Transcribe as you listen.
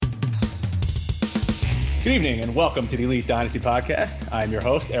Good evening and welcome to the Elite Dynasty Podcast. I'm your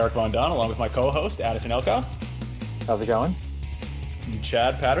host, Eric Von Don, along with my co-host, Addison Elko. How's it going? And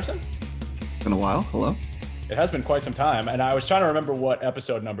Chad Patterson. Been a while. Hello. It has been quite some time, and I was trying to remember what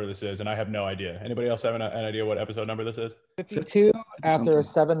episode number this is, and I have no idea. Anybody else have an idea what episode number this is? 52 after a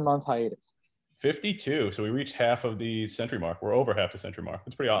 7-month hiatus. 52. So we reached half of the century mark. We're over half the century mark.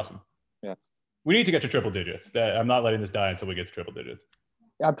 It's pretty awesome. Yeah. We need to get to triple digits. I'm not letting this die until we get to triple digits.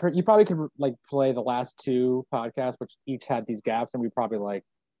 You probably could play the last two podcasts, which each had these gaps, and we probably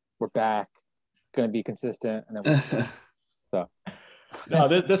we're back, going to be consistent, and then so. No,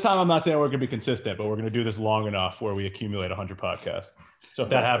 this time I'm not saying we're going to be consistent, but we're going to do this long enough where we accumulate 100 podcasts. So if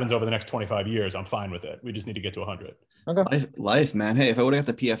that happens over the next 25 years, I'm fine with it. We just need to get to 100. Okay. Life, man. Hey, if I would have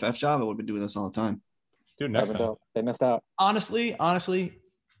got the PFF job, I would have been doing this all the time. Dude, next time. They missed out. Honestly,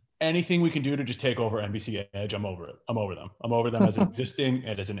 anything we can do to just take over NBC Edge, I'm over it. I'm over them. I'm over them as an existing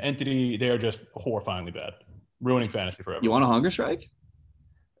and as an entity. They are just horrifyingly bad, ruining fantasy forever. You want a hunger strike?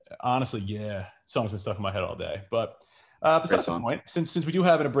 Honestly, yeah. Song's been stuck in my head all day. But besides the point, since we do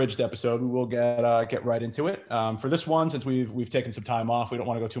have an abridged episode, we will get right into it. For this one, since we've taken some time off, we don't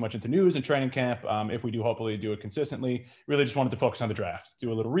want to go too much into news and training camp. If we do, hopefully do it consistently. Really just wanted to focus on the draft,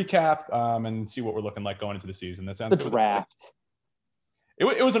 do a little recap, and see what we're looking like going into the season. That sounds the good. Draft.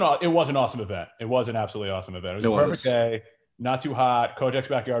 It was an awesome event. It was an absolutely awesome event. It was a perfect day, not too hot. Kojak's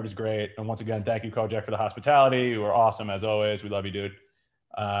backyard was great. And once again, thank you, Kojak, for the hospitality. You were awesome as always. We love you, dude.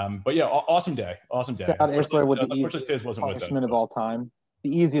 But yeah, awesome day. Awesome day. Shout out Isler with the easiest wasn't punishment of all time.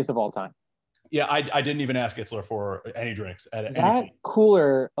 The easiest of all time. Yeah, I didn't even ask Itzler for any drinks. That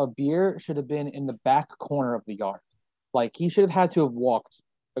cooler of beer should have been in the back corner of the yard. He should have had to have walked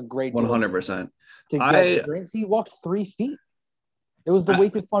a great 100%. To get drinks. He walked 3 feet. It was the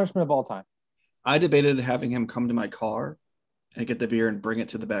weakest punishment of all time. I debated having him come to my car and get the beer and bring it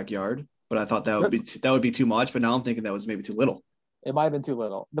to the backyard, but I thought that would be too much. But now I'm thinking that was maybe too little. It might have been too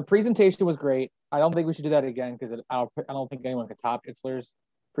little. The presentation was great. I don't think we should do that again because I don't think anyone could top Itzler's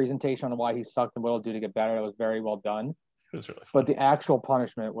presentation on why he sucked and what he'll do to get better. It was very well done. It was really fun. But the actual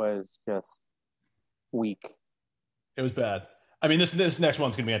punishment was just weak. It was bad. I mean, this next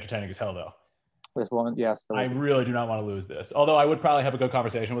one's going to be entertaining as hell, though. This one, yes. I really do not want to lose this. Although I would probably have a good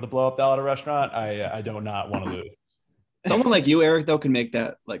conversation with a blow-up doll at a restaurant. I do not want to lose. Someone like you, Eric, though, can make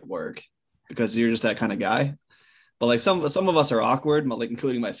that work because you're just that kind of guy. But some of us are awkward,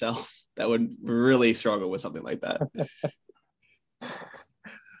 including myself, that would really struggle with something like that.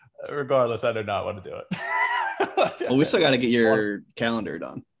 Regardless, I do not want to do it. Well, we still got to get your calendar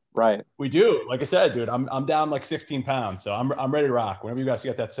done. Right. We do. Like I said, dude, I'm down 16 pounds, so I'm ready to rock. Whenever you guys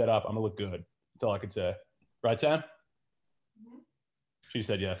get that set up, I'm gonna look good. That's all I can say. Right, Sam? She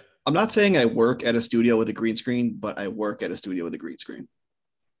said yes. I'm not saying I work at a studio with a green screen, but I work at a studio with a green screen.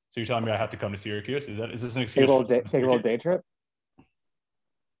 So you're telling me I have to come to Syracuse? Is this an excuse? Take a little day trip?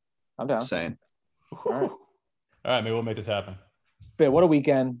 I'm down. Saying. All right, maybe we'll make this happen. But what a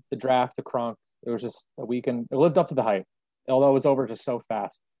weekend. The draft, the crunk. It was just a weekend. It lived up to the hype, although it was over just so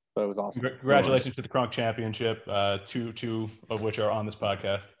fast. But it was awesome. Congratulations to the Crunk Championship, two of which are on this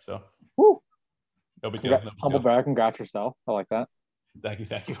podcast. So, woo. No big deal. Humble brag, congrats yourself. I like that. Thank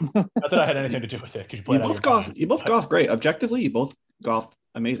you. Not that I had anything to do with it. You both golf great. Objectively, you both golfed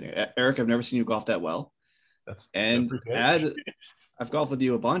amazing. Eric, I've never seen you golf that well. I've golfed with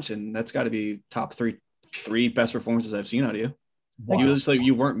you a bunch, and that's got to be top three best performances I've seen out of you. Wow.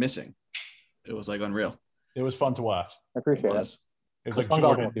 You weren't missing. It was unreal. It was fun to watch. I appreciate it. It was like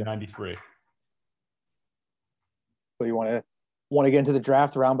Jordan in '93. So you want to get into the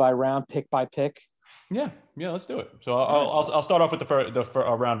draft round by round, pick by pick? Yeah, let's do it. So I'll start off with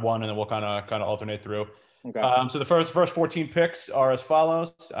the round one, and then we'll kind of alternate through. Okay. So the first 14 picks are as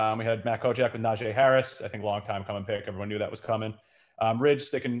follows. We had Matt Kojak with Najee Harris. I think long time coming pick. Everyone knew that was coming. Ridge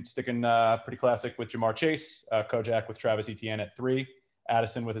sticking pretty classic with Jamar Chase. Kojak with Travis Etienne at 3.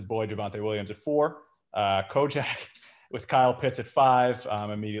 Addison with his boy Javonte Williams at 4. Kojak with Kyle Pitts at 5.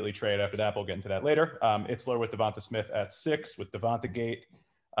 Immediately trade after that. We'll get into that later. Itzler with Devonta Smith at 6 with Devonta Gate.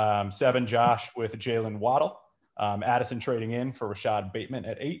 7, Josh with Jalen Waddle. Addison trading in for Rashad Bateman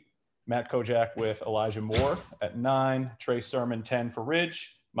at 8. Matt Kojak with Elijah Moore at 9. Trey Sermon 10 for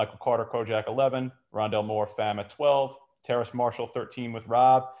Ridge. Michael Carter Kojak 11. Rondell Moore Pham at 12. Terrace Marshall 13 with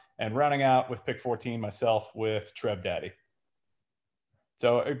Rob. And rounding out with pick 14, myself with Trev Daddy.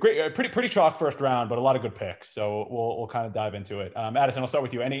 So a pretty chalk first round, but a lot of good picks. So we'll kind of dive into it. Addison, I'll start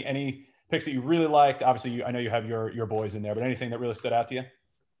with you. Any picks that you really liked? Obviously, I know you have your boys in there, but anything that really stood out to you?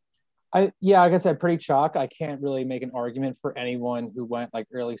 Like I said, pretty chalk. I can't really make an argument for anyone who went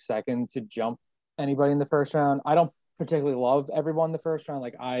early second to jump anybody in the first round. I don't particularly love everyone in the first round.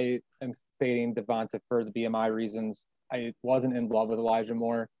 Like I am fading Devonta for the BMI reasons. I wasn't in love with Elijah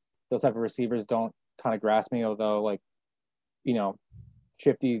Moore. Those type of receivers don't kind of grasp me, although like, you know,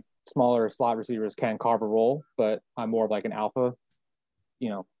 shifty, smaller slot receivers can carve a role, but I'm more of like an alpha, you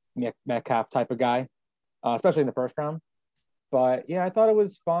know, Metcalf type of guy, especially in the first round. But yeah, I thought it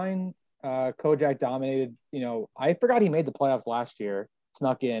was fine. Kojak dominated. You know, I forgot he made the playoffs last year,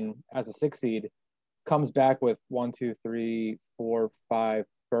 snuck in as a 6 seed, comes back with 1, 2, 3, 4, 5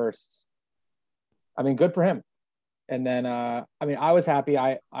 bursts. I mean, good for him. And then, I mean, I was happy.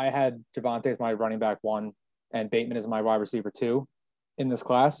 I had Javonte as my running back 1 and Bateman as my wide receiver 2 in this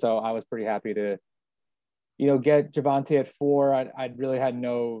class. So I was pretty happy to, you know, get Javonte at 4. I really had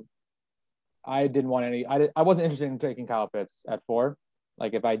no, I didn't want any, I wasn't interested in taking Kyle Pitts at 4.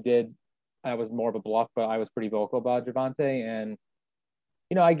 Like if I did, I was more of a bluff, but I was pretty vocal about Javonte. And,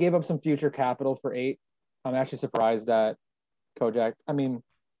 you know, I gave up some future capital for 8. I'm actually surprised that Kojak, I mean,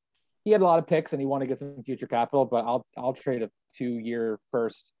 he had a lot of picks and he wanted to get some future capital, but I'll trade a 2-year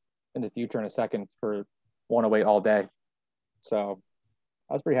first in the future in a second for 108 all day. So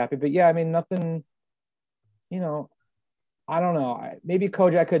I was pretty happy. But yeah, I mean, nothing, you know, I don't know. Maybe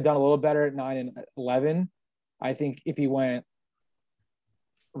Kojak could have done a little better at 9 and 11. I think if he went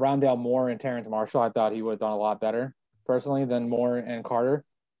Rondale Moore and Terrence Marshall, I thought he would have done a lot better personally than Moore and Carter.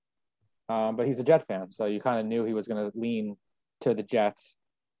 But he's a Jet fan, so you kind of knew he was going to lean to the Jets.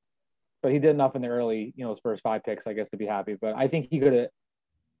 But he did enough in the early, you know, his first 5 picks, I guess, to be happy. But I think he could have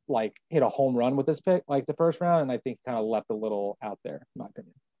like hit a home run with this pick, like the first round, and I think kind of left a little out there, in my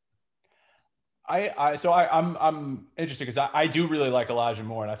opinion. I'm interested because I do really like Elijah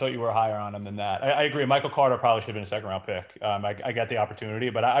Moore, and I thought you were higher on him than that. I agree. Michael Carter probably should have been a second round pick. I got the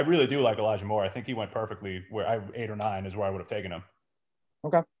opportunity, but I really do like Elijah Moore. I think he went perfectly where 8 or 9 is where I would have taken him.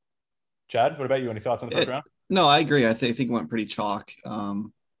 Okay. Chad, what about you? Any thoughts on the first round? No, I agree. I think it went pretty chalk.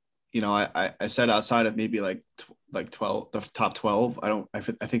 You know, I said outside of maybe like 12, the top 12,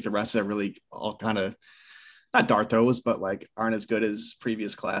 I think the rest are really all kind of not dart throws, but like aren't as good as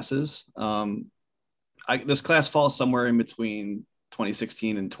previous classes. This class falls somewhere in between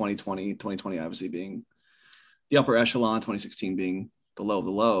 2016 and 2020, 2020 obviously being the upper echelon, 2016 being the low of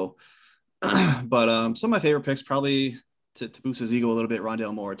the low. But some of my favorite picks, probably to boost his ego a little bit,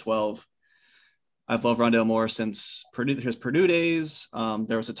 Rondale Moore at 12. I've loved Rondale Moore since his Purdue days.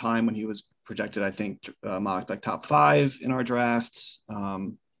 There was a time when he was projected, I think, mocked like top 5 in our drafts.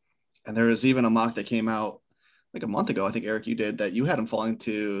 And there was even a mock that came out like a month ago. I think, Eric, you did, that you had him falling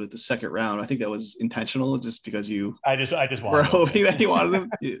to the second round. I think that was intentional just because you I just were hoping that he wanted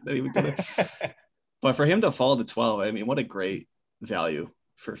him, that he would get it. But for him to fall to 12, I mean, what a great value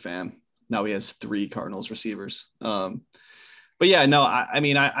for fam. Now he has 3 Cardinals receivers. But yeah, no, I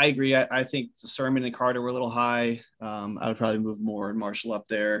mean, I agree. I think Sermon and Carter were a little high. I would probably move Moore and Marshall up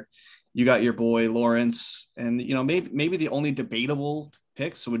there. You got your boy Lawrence, and you know, maybe the only debatable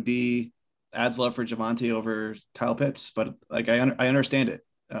picks would be Ad's love for Javonte over Kyle Pitts, but like I understand it.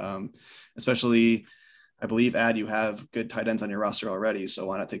 Especially, I believe Ad, you have good tight ends on your roster already, so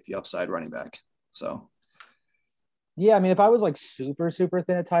why not take the upside running back? So yeah, I mean, if I was like super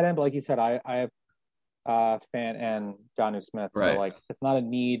thin at tight end, but like you said, I have Fant and Jonnu Smith. Right. So like it's not a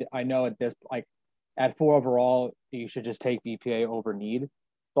need. I know at this like at 4 overall, you should just take BPA over need.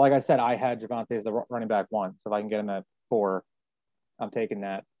 But like I said, I had Javonte as the running back 1. So if I can get him at 4, I'm taking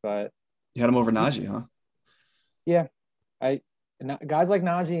that. But you had him over Najee, huh? Yeah. Guys like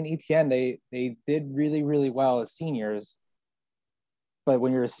Najee and Etienne, they did really well as seniors. But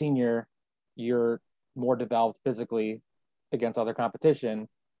when you're a senior, you're more developed physically against other competition.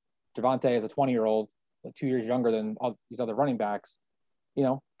 Javonte is a 20-year-old, 2 years younger than all these other running backs, you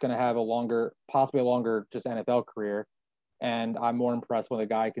know, going to have possibly a longer just NFL career. And I'm more impressed when a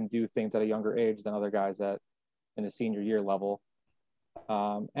guy can do things at a younger age than other guys in the senior year level.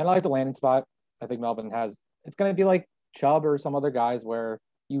 And I like the landing spot. I think Melvin it's going to be like Chubb or some other guys where,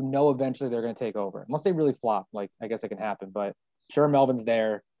 you know, eventually they're going to take over unless they really flop. Like, I guess it can happen, but sure, Melvin's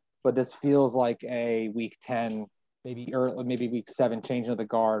there, but this feels like a week 10, maybe week 7 changing of the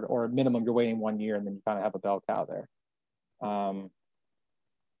guard, or at minimum you're waiting 1 year and then you kind of have a bell cow there.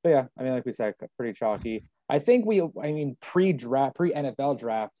 But yeah, I mean, like we said, pretty chalky. I think pre-NFL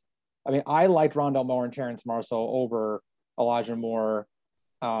draft, I mean, I liked Rondale Moore and Terrence Marshall over Elijah Moore,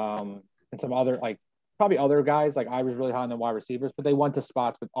 and some other, like, probably other guys. Like, I was really high on the wide receivers, but they went to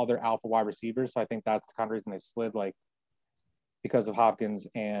spots with other alpha wide receivers. So I think that's the kind of reason they slid, like, because of Hopkins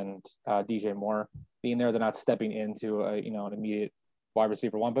and DJ Moore being there. They're not stepping into an immediate wide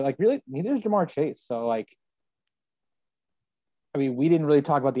receiver 1, but like really neither is Jamar Chase. So like, I mean, we didn't really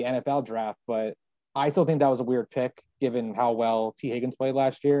talk about the NFL draft, but I still think that was a weird pick given how well T. Higgins played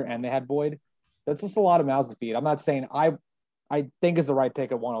last year and they had Boyd. That's just a lot of mouths to feed. I'm not saying I think it's the right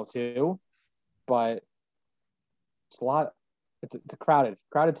pick at 102, but it's a lot. It's a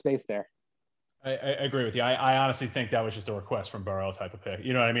crowded space there. I agree with you. I honestly think that was just a request from Burrow type of pick.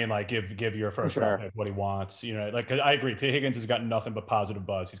 You know what I mean? Like give your first round pick what he wants. You know, like I agree. T. Higgins has gotten nothing but positive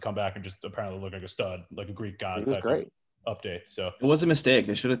buzz. He's come back and just apparently looked like a stud, like a Greek god. He was great. Update. So it was a mistake.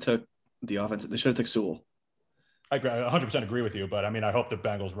 They should have took the offense. They should have took Sewell. I 100% agree with you, but I mean, I hope the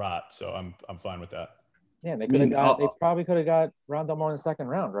Bengals rot, so I'm fine with that. Yeah, they could have got. They probably could have got Rondale Moore in the second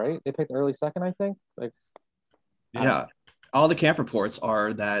round, right? They picked early second, I think. Like, yeah, all the camp reports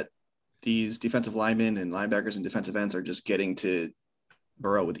are that these defensive linemen and linebackers and defensive ends are just getting to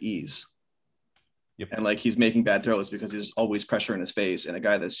Burrow with ease. Yep. And like he's making bad throws because there's always pressure in his face, and a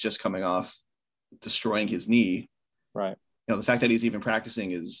guy that's just coming off destroying his knee. Right. You know, the fact that he's even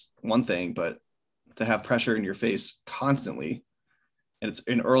practicing is one thing, but to have pressure in your face constantly, and it's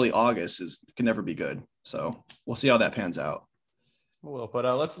in early August, can never be good. So we'll see how that pans out. Well, but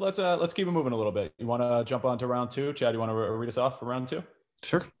let's keep it moving a little bit. You want to jump on to round two, Chad? You want to read us off for round two?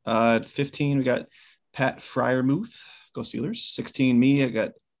 Sure. 15, we got Pat Freiermuth, go Steelers. 16, me, I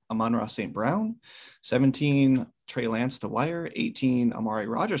got Amon-Ra St. Brown. 17, Trey Lance to wire. 18, Amari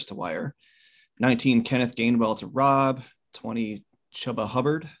Rogers to wire. 19, Kenneth Gainwell to Rob. 20, Chuba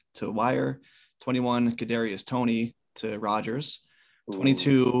Hubbard to wire. 21, Kadarius Toney to Rogers.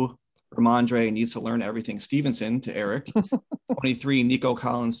 22, Ramondre needs to learn everything Stevenson to Eric. 23, Nico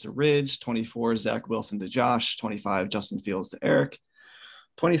Collins to Ridge. 24, Zach Wilson to Josh. 25, Justin Fields to Eric.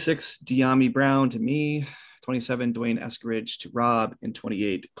 26, De'Ami Brown to me. 27, Dwayne Eskridge to Rob. And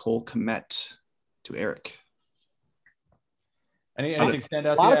 28, Cole Kmet to Eric. Anything stand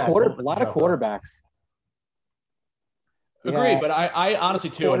out to you? A A lot of quarterbacks. Agreed, but I honestly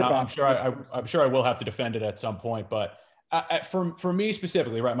too, and I'm sure I will have to defend it at some point. But for me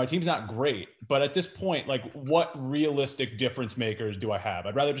specifically, right, my team's not great, but at this point, like, what realistic difference makers do I have?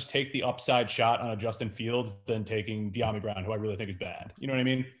 I'd rather just take the upside shot on a Justin Fields than taking De'Ami Brown, who I really think is bad. You know what I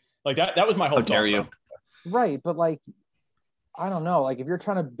mean? Like that was my whole. How dare you? Right, but like, I don't know. Like, if you're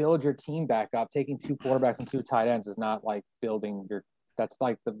trying to build your team back up, taking 2 quarterbacks and 2 tight ends is not like building your. That's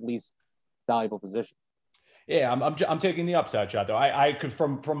like the least valuable position. Yeah, I'm taking the upside shot though. I could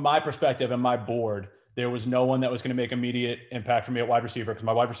from my perspective and my board, there was no one that was going to make immediate impact for me at wide receiver because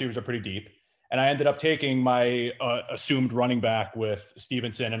my wide receivers are pretty deep, and I ended up taking my assumed running back with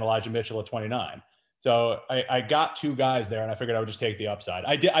Stevenson and Elijah Mitchell at 29. So I got 2 guys there, and I figured I would just take the upside.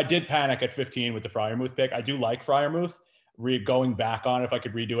 I did panic at 15 with the Freiermuth pick. I do like Freiermuth. Going back on, if I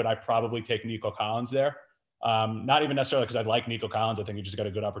could redo it, I'd probably take Nico Collins there. Not even necessarily because I like Nico Collins. I think he just got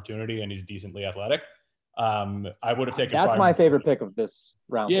a good opportunity and he's decently athletic. I would have taken. That's my favorite pick of this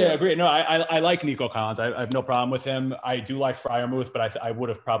round. Yeah, agree. No, I like Nico Collins. I have no problem with him. I do like Freiermuth, but I would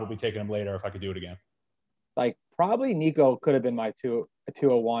have probably taken him later if I could do it again. Like, probably Nico could have been my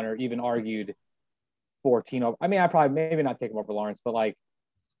 201 or even argued 14. I mean, I probably maybe not take him over Lawrence, but like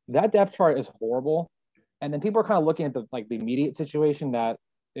that depth chart is horrible. And then people are kind of looking at the immediate situation that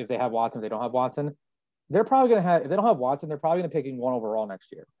if they have Watson, if they don't have Watson, they're probably going to have, if they don't have Watson, they're probably going to picking 1 overall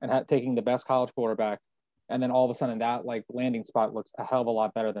next year and taking the best college quarterback. And then all of a sudden that landing spot looks a hell of a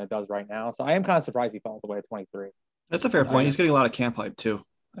lot better than it does right now. So I am kind of surprised he fell all the way at 23. That's a fair point. He's getting a lot of camp hype too,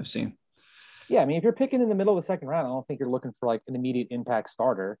 I've seen. Yeah, I mean, if you're picking in the middle of the second round, I don't think you're looking for an immediate impact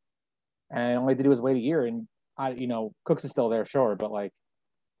starter. And all you have to do is wait a year. And Cooks is still there, sure, but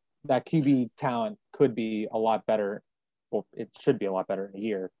that QB talent could be a lot better. Well, it should be a lot better in a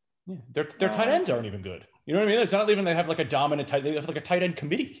year. Yeah, their tight ends aren't even good. You know what I mean? It's not even they have a dominant tight. They have a tight end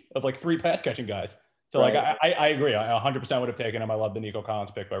committee of 3 pass catching guys. So right. I agree. I 100% would have taken him. I love the Nico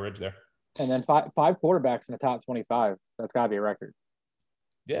Collins pick by Ridge there. And then five quarterbacks in the top 25. That's got to be a record.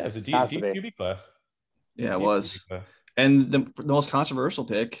 Yeah, it was a deep QB class. Yeah, it was. And the most controversial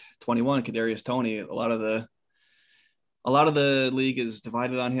pick, 21, Kadarius Toney. A lot of the league is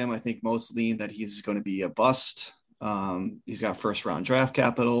divided on him. I think most lean that he's going to be a bust. He's got 1st round draft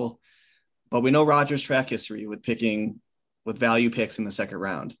capital, but we know Rodgers' track history with picking with value picks in the 2nd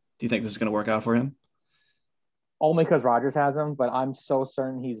round. Do you think this is going to work out for him? Only because Rodgers has him, but I'm so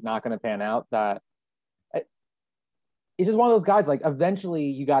certain he's not going to pan out that he's just one of those guys. Eventually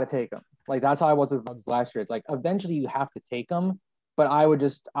you got to take him. That's how I was with Bugs last year. It's eventually you have to take him, but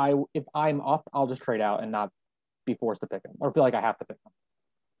if I'm up, I'll just trade out and not be forced to pick him or feel like I have to pick him.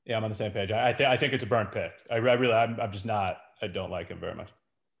 Yeah, I'm on the same page. I think it's a burnt pick. I'm just not. I don't like him very much.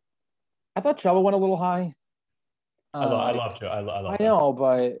 I thought Chuba went a little high. I love Chuba. I love. I know,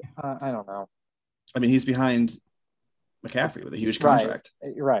 but I don't know. I mean, he's behind McCaffrey with a huge contract.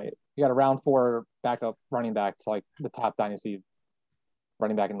 Right. You got a round 4 backup running back to like the top dynasty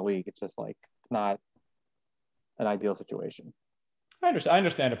running back in the league. It's just like it's not an ideal situation. I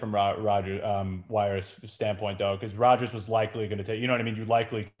understand it from Rodgers Wire's standpoint though, because Rodgers was likely going to take. You know what I mean? You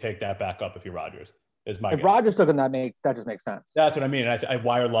likely take that back up if you're Rodgers. Is my if Rodgers took him, that just makes sense. That's what I mean.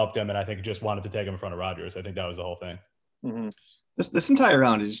 Wire loved him, and I think just wanted to take him in front of Rodgers. I think that was the whole thing. Mm-hmm. This entire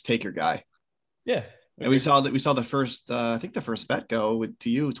round is just take your guy. Yeah, and we saw the first. I think the first bet go to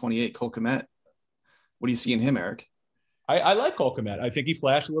you 28 Cole Kmet. What do you see in him, Eric? I like Cole Kmet. I think he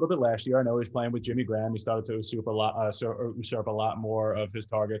flashed a little bit last year. I know he's playing with Jimmy Graham. He started to usurp a lot more of his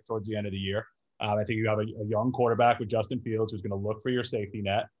targets towards the end of the year. I think you have a young quarterback with Justin Fields who's going to look for your safety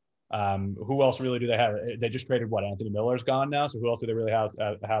net. Who else really do they have? They just traded Anthony Miller's gone now. So who else do they really have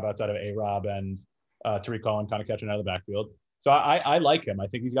outside of A-Rob and Tariq Cohen kind of catching out of the backfield? So I like him. I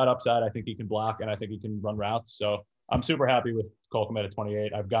think he's got upside. I think he can block, and I think he can run routes. So I'm super happy with Cole Kmet at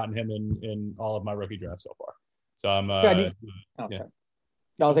 28. I've gotten him in all of my rookie drafts so far. So I'm Chad, yeah.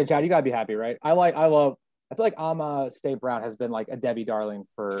 No, I'll say, Chad, you gotta be happy, right? I feel like State Brown has been like a Debbie Darling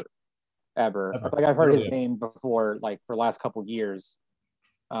forever. I feel like I've heard his name before, like for the last couple years.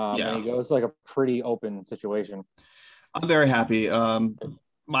 And he goes to like a pretty open situation. I'm very happy.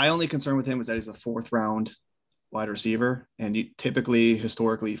 My only concern with him is that he's a 4th round wide receiver, and historically,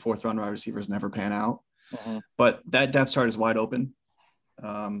 4th round wide receivers never pan out. Mm-hmm. But that depth chart is wide open.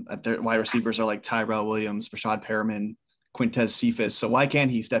 Their wide receivers are like Tyrell Williams, Rashad Perriman, Quintez Cephas. So why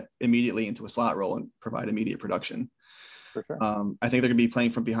can't he step immediately into a slot role and provide immediate production? For sure. I think they're going to be playing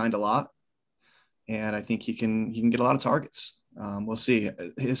from behind a lot, and I think he can get a lot of targets. We'll see.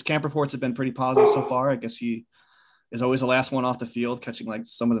 His camp reports have been pretty positive so far. I guess he is always the last one off the field, catching like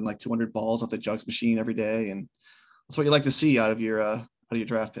some of them like 200 balls off the jugs machine every day, and that's what you like to see out of your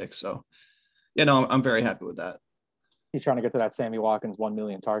draft picks. So, I'm very happy with that. He's trying to get to that Sammy Watkins 1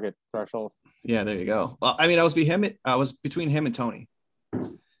 million target threshold. Yeah, there you go. Well, I mean, I was between him and Tony,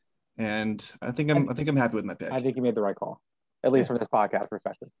 and I think I'm happy with my pick. I think you made the right call, at least from this podcast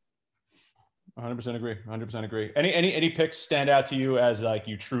perspective. 100% agree. 100% agree. Any picks stand out to you as like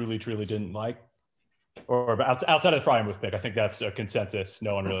you truly didn't like, or outside of the Freiermuth pick? I think that's a consensus.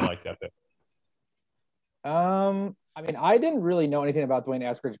 No one really liked that pick. I mean, I didn't really know anything about Dwayne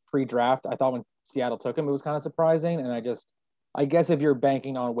Eskridge pre-draft. I thought when Seattle took him, it was kind of surprising. And I guess if you're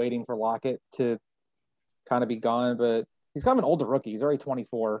banking on waiting for Lockett to kind of be gone, but he's kind of an older rookie. He's already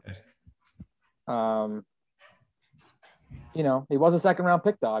 24. He was a 2nd round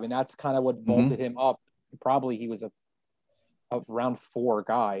pick though. I mean, that's kind of what vaulted him up. Probably he was a round 4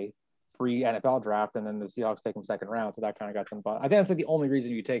 guy pre-NFL draft, and then the Seahawks take him 2nd round. So that kind of got some fun. I think that's like the only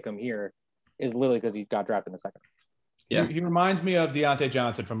reason you take him here is literally because he got drafted in the 2nd. Yeah, he reminds me of Deontay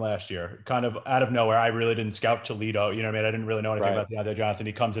Johnson from last year, kind of out of nowhere. I really didn't scout Toledo. You know what I mean? I didn't really know anything about Deontay Johnson.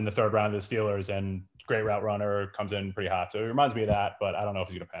 He comes in the 3rd round of the Steelers and great route runner, comes in pretty hot. So it reminds me of that, but I don't know if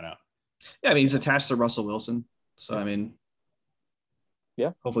he's going to pan out. Yeah, I mean, he's attached to Russell Wilson. So, I mean,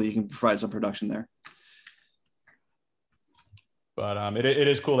 hopefully you can provide some production there. But it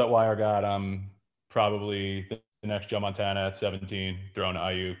is cool that Wire got probably the next Joe Montana at 17 thrown to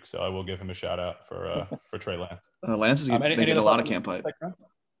Ayuk. So I will give him a shout out for Trey Lance. Lance is getting a lot of camp hype.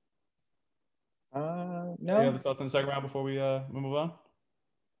 No. Any other thoughts in the 2nd round before we move on?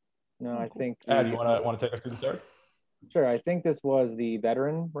 No, I think. Do you want to take us through the 3rd? Sure. I think this was the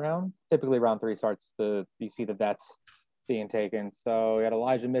veteran round. Typically, round 3 starts you see the vets being taken. So we had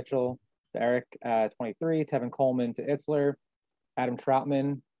Elijah Mitchell to Eric at 23, Tevin Coleman to Itzler, Adam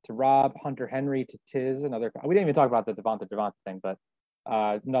Troutman to Rob, Hunter Henry to Tiz. We didn't even talk about the Devonta thing, but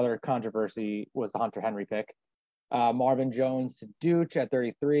another controversy was the Hunter Henry pick. Marvin Jones to Dooch at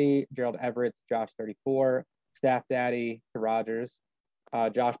 33, Gerald Everett to Josh 34, Staff Daddy to Rogers,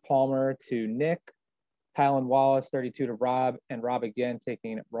 Josh Palmer to Nick, Tylan Wallace 32 to Rob, and Rob again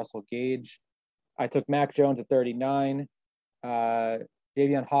taking Russell Gage. I took Mac Jones at 39,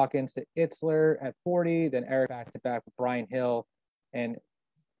 Javion Hawkins to Itzler at 40, then Eric back-to-back with Brian Hill and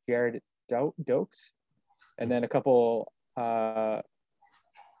Jared Dokes, and then a couple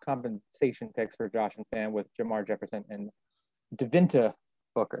compensation picks for Josh and Fan with Jamar Jefferson and Devonta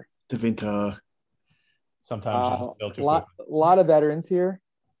Booker. Sometimes a lot of veterans here.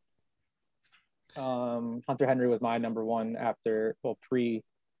 Hunter Henry was my number 1 pre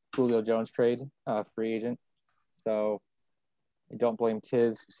Julio Jones trade, free agent. So I don't blame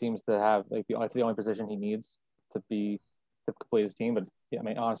Tiz, who seems to have it's the only position he needs to complete his team. But I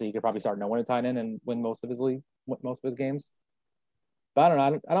mean, honestly, he could probably start no one at tight end and win most of his games. But I don't know.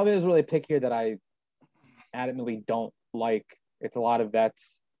 I don't think there's really a pick here that I adamantly don't like. It's a lot of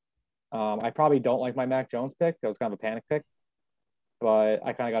vets. I probably don't like my Mac Jones pick. That was kind of a panic pick. but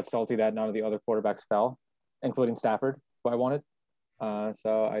I kind of got salty that none of the other quarterbacks fell, including Stafford, who I wanted.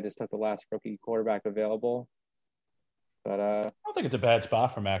 So I just took the last rookie quarterback available. But I don't think it's a bad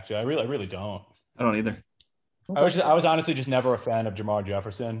spot for Mac. I really don't. I don't either. I was honestly just never a fan of Jamar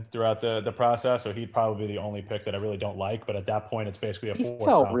Jefferson throughout the process, so he'd probably be the only pick that I really don't like. But at that point, it's basically a he fourth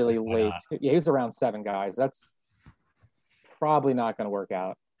fell round really pick. Why late. not? Yeah, he was around 7 guys. That's probably not going to work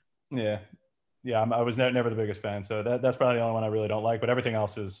out. Yeah. I was never the biggest fan, so that's probably the only one I really don't like. But everything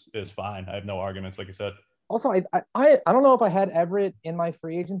else is fine. I have no arguments, like you said. Also, I don't know if I had Everett in my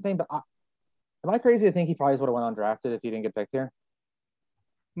free agent thing, but am I crazy to think he probably would have went undrafted if he didn't get picked here?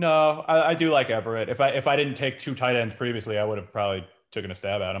 No, I do like Everett. If I didn't take 2 tight ends previously, I would have probably taken a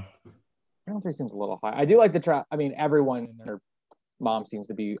stab at him. Round 3 seems a little high. I do like the trap. I mean, everyone and their mom seems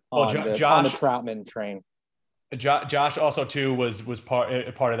to be on the Troutman train. Josh also too was part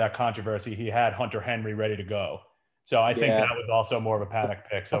of that controversy. He had Hunter Henry ready to go, so I think that was also more of a panic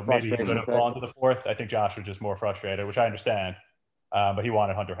pick. So maybe he could have fallen to the 4th. I think Josh was just more frustrated, which I understand, but he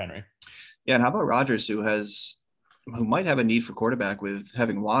wanted Hunter Henry. Yeah, and how about Rodgers, who might have a need for quarterback with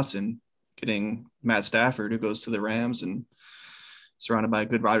having Watson, getting Matt Stafford, who goes to the Rams and surrounded by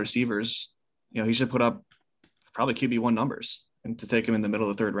good wide receivers. You know, he should put up probably QB1 numbers, and to take him in the middle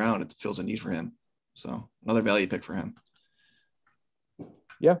of the 3rd round, it fills a need for him. So another value pick for him.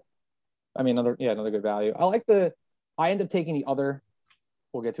 Yeah. I mean, another good value. I end up taking the other,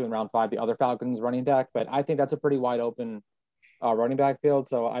 we'll get to in round 5, the other Falcons running back, but I think that's a pretty wide open running back field.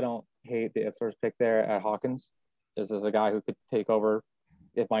 So I don't hate the first pick there at Hawkins. This is a guy who could take over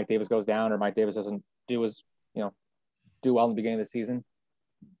if Mike Davis goes down or Mike Davis doesn't do well in the beginning of the season.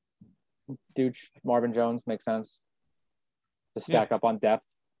 Dooch, Marvin Jones makes sense. To stack up on depth.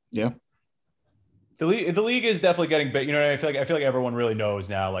 Yeah. The league is definitely getting better. You know, I feel like everyone really knows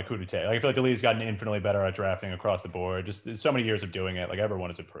now, like, who to take. Like, I feel like the league's gotten infinitely better at drafting across the board. Just so many years of doing it. Like, everyone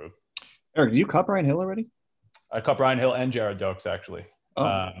has improved. Eric, did you cut Brian Hill already? I cut Brian Hill and Jared Dokes, actually.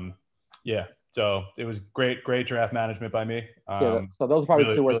 Oh. Yeah. So it was great draft management by me. So those are probably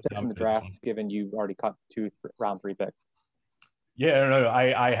the 2 worst picks in the draft, given you already cut 2 round 3 picks. Yeah, no.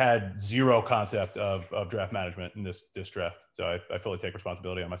 I had zero concept of draft management in this draft, so I fully take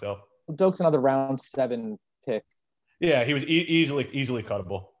responsibility on myself. Dokes another round 7 pick. Yeah, he was easily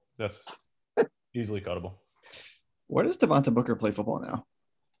cuttable. That's easily cuttable. Where does Devonta Booker play football now?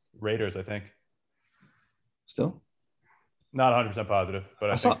 Raiders, I think. Still? Not 100% positive,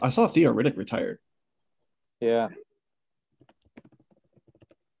 but I saw Theo Riddick retired. Yeah.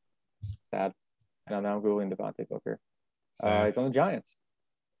 Sad. I don't know. I'm Googling Devontae Booker. He's on the Giants.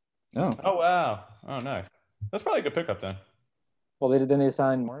 Oh, wow. Oh, nice. That's probably a good pickup then. Well, they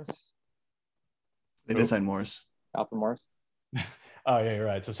signed Morris. They did sign Morris. Alfred Morris. Oh, yeah, you're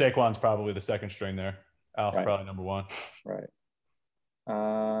right. So Saquon's probably the 2nd string there. Alf's probably number 1. Right.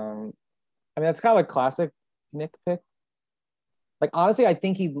 I mean, that's kind of a classic Nick pick. Like, honestly, I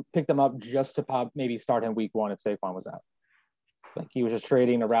think he picked them up just to maybe start him week 1 if Saquon was out. Like, he was just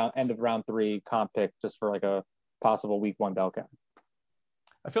trading around end of round 3 comp pick just for like a possible week 1 bell cap.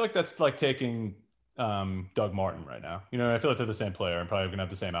 I feel like that's like taking Doug Martin right now. You know, I feel like they're the same player and probably going to have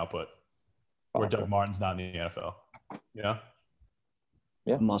the same output. Where Doug Martin's not in the NFL. You know?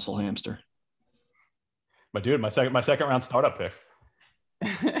 Yeah. Muscle hamster. But dude, my second round startup pick.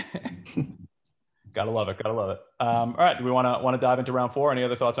 Gotta love it. All right, do we want to dive into round 4? Any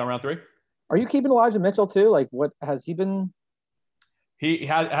other thoughts on round 3? Are you keeping Elijah Mitchell too? Like, what has he been? He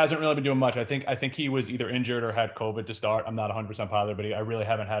hasn't really been doing much. I think he was either injured or had COVID to start. I'm not 100% positive, but I really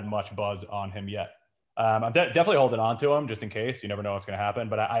haven't had much buzz on him yet. I'm definitely holding on to him just in case. You never know what's going to happen,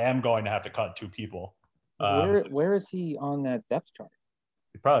 but I am going to have to cut 2 people. Where is he on that depth chart?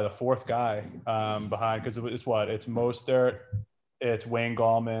 Probably the 4th guy behind, because it's Mostert, it's Wayne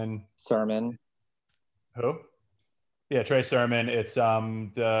Gallman, Sermon. Who? Yeah, Trey Sermon. It's the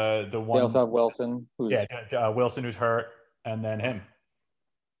one. They also have Wilson. Wilson, who's hurt, and then him.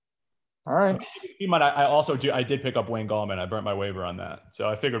 All right. I did pick up Wayne Gallman. I burnt my waiver on that, so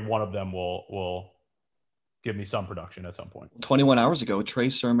I figured one of them will give me some production at some point. 21 hours ago, Trey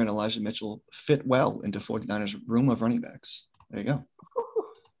Sermon and Elijah Mitchell fit well into 49ers' room of running backs. There you go.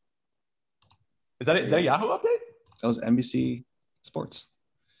 Is that a Yahoo update? That was NBC Sports.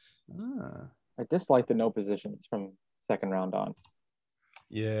 I dislike the no positions from 2nd round on.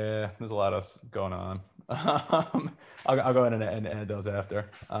 Yeah, there's a lot of going on. I'll go ahead and add those after.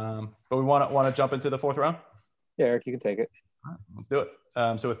 But we want to jump into the 4th round? Yeah, Eric, you can take it. All right, let's do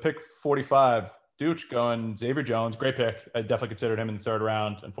it. So with pick 45, Dooch going Xavier Jones. Great pick. I definitely considered him in the 3rd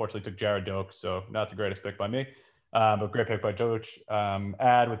round. Unfortunately, took Jared Dokes, so not the greatest pick by me. But great pick by Doge.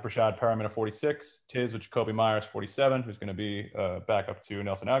 Add with Brashad Perriman at 46. Tiz with Jacoby Myers, 47, who's going to be back up to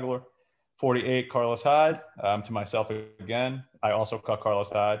Nelson Aguilar. 48, Carlos Hyde. To myself again, I also cut Carlos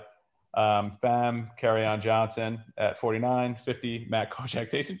Hyde. Fam, Kerryon Johnson at 49. 50, Matt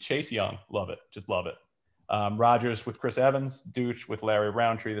Kojak, Chase Young. Love it. Just love it. Rodgers with Chris Evans. Dooch with Larry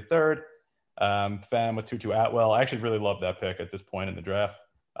Roundtree the third. Fam with Tutu Atwell. I actually really love that pick at this point in the draft.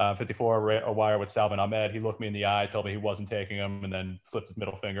 54, a wire with Salvin Ahmed. He looked me in the eye, told me he wasn't taking him, and then flipped his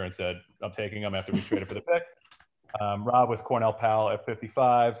middle finger and said, I'm taking him after we traded for the pick. Rob with Cornell Powell at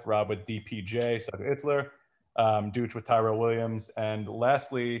 55. Rob with DPJ, Sutter Itzler. Dooch with Tyrell Williams. And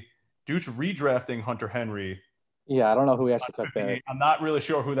lastly, Dooch redrafting Hunter Henry. Yeah, I don't know who he actually took there. I'm not really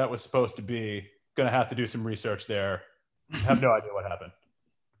sure who that was supposed to be. Going to have to do some research there. I have no idea what happened.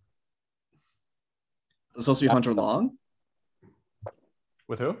 It's supposed to be Hunter Long?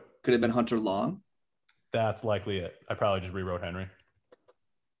 With who? Could have been Hunter Long. That's likely it. I probably just rewrote Henry.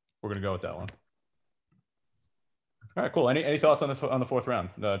 We're going to go with that one. All right, cool. Any thoughts on the fourth round?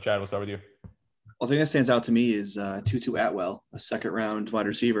 Chad, we'll start with you. Well, the thing that stands out to me is Tutu Atwell, a second round wide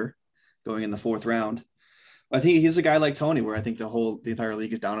receiver going in the fourth round. I think he's a guy like Tony, where I think the entire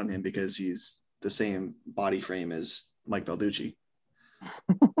league is down on him because he's the same body frame as Mike Balducci.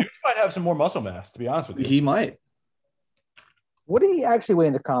 He might have some more muscle mass, to be honest with you. He might. What did he actually weigh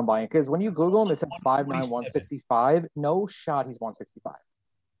in the combine? Because when you Google him, it says 5'9", 165. No shot he's 165.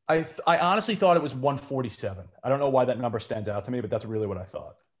 I honestly thought it was 147. I don't know why that number stands out to me, but that's really what I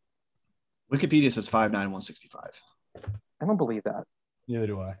thought. Wikipedia says 5'9", 165. I don't believe that. Neither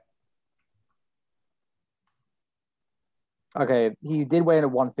do I. Okay, he did weigh in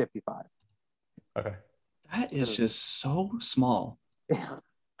at 155. Okay. That is just so small. Yeah.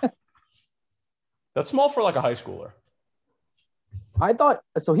 That's small for like a high schooler. I thought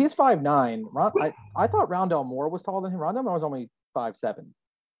so. He's 5'9". I thought Rondell Moore was taller than him. Rondell Moore was only 5'7",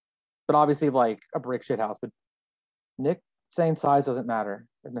 but obviously like a brick shit house. But Nick saying size doesn't matter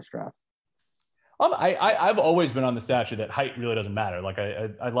in this draft. I've always been on the statue that height really doesn't matter. Like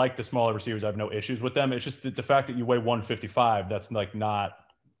I like the smaller receivers. I have no issues with them. It's just the fact that you weigh 155. That's like not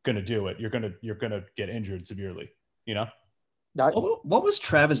gonna do it. You're gonna get injured severely. You know. What was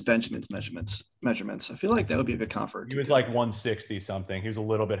Travis Benjamin's measurements? I feel like that would be a good comfort. He was like 160 something. He was a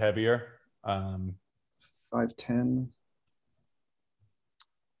little bit heavier. 5'10".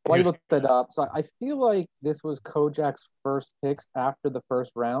 Well, you looked that up. So I feel like this was Kojak's first picks after the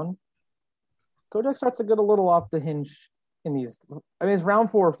first round. Kojak starts to get a little off the hinge in these. I mean, it's round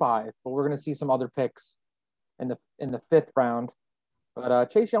 4 or 5, but we're going to see some other picks in the fifth round.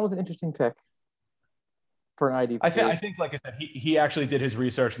 But Chase Young was an interesting pick for an IDP. I think, like I said, he actually did his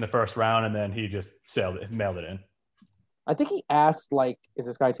research in the first round, and then he just mailed it in. I think he asked, like, "Is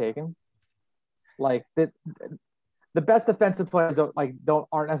this guy taken?" Like the best defensive players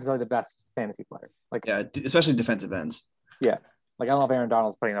aren't necessarily the best fantasy players. Like, yeah, especially defensive ends. Yeah, like I don't know if Aaron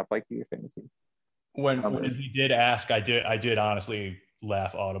Donald's putting up like your fantasy. When he did ask, I did honestly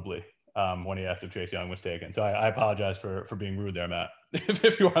laugh audibly when he asked if Chase Young was taken. So I apologize for being rude there, Matt.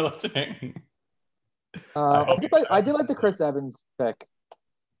 If you are listening. I did like the Chris Evans pick.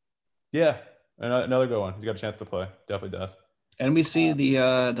 Yeah, another good one. He's got a chance to play. Definitely does. And we see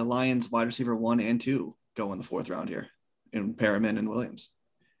the Lions wide receiver 1 and 2 go in the fourth round here in Perriman and Williams.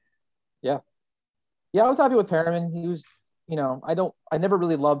 Yeah, I was happy with Perriman. He was, I never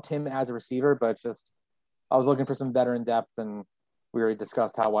really loved him as a receiver, but just I was looking for some veteran depth, and we already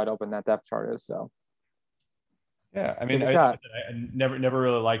discussed how wide open that depth chart is. So. Yeah, I mean, I never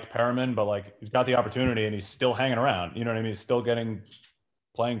really liked Perriman, but like he's got the opportunity and he's still hanging around. You know what I mean? He's still getting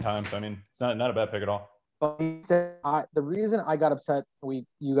playing time. So I mean, it's not a bad pick at all. But he said the reason I got upset,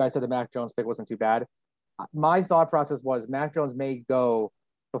 you guys said the Mac Jones pick wasn't too bad. My thought process was Mac Jones may go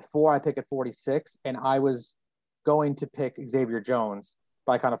before I pick at 46, and I was going to pick Xavier Jones,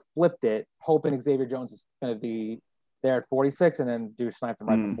 but I kind of flipped it, hoping Xavier Jones was going to be there at 46, and then Deuce sniped him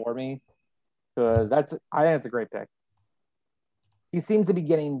right before me. Because I think it's a great pick. He seems to be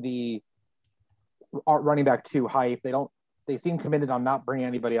getting the running back 2 hype. They seem committed on not bringing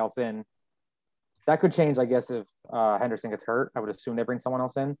anybody else in. That could change, I guess, if Henderson gets hurt. I would assume they bring someone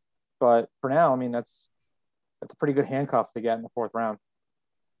else in. But for now, I mean, that's a pretty good handcuff to get in the fourth round.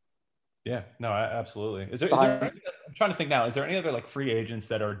 Yeah, no, absolutely. Is there I'm trying to think now, is there any other like free agents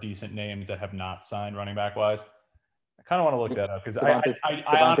that are decent names that have not signed running back wise? I kind of want to look that up because I honestly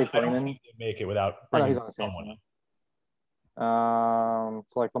don't think they make it without bringing someone in.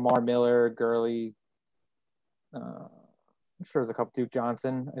 It's like Lamar Miller, Gurley. I'm sure there's a couple. Duke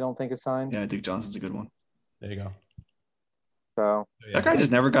Johnson, I don't think is signed. Yeah, Duke Johnson's a good one. There you go. So that guy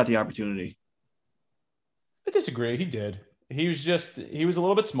just never got the opportunity. I disagree. He did. He was a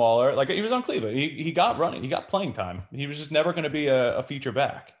little bit smaller. Like he was on Cleveland. He got running. He got playing time. He was just never going to be a feature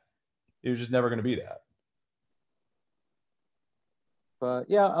back. He was just never going to be that. But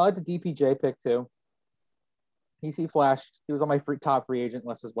yeah, I like the DPJ pick too. He flashed. He was on my top free agent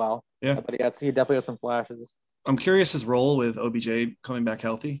list as well. Yeah. But he definitely had some flashes. I'm curious his role with OBJ coming back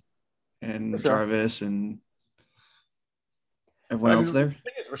healthy and sure. Jarvis and everyone else there. The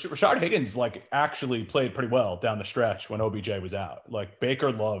thing is, Rashard Higgins like actually played pretty well down the stretch when OBJ was out. Like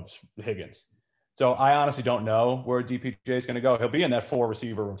Baker loves Higgins. So I honestly don't know where DPJ is going to go. He'll be in that 4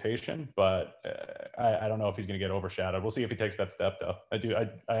 receiver rotation, but I don't know if he's going to get overshadowed. We'll see if he takes that step though.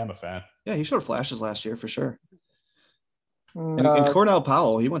 I am a fan. Yeah, he showed flashes last year for sure. And Cornell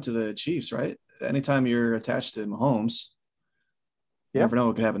Powell, he went to the Chiefs, right? Anytime you're attached to Mahomes, you never know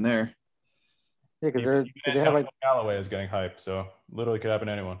what could happen there. Yeah, because they have like Callaway is getting hyped, so literally could happen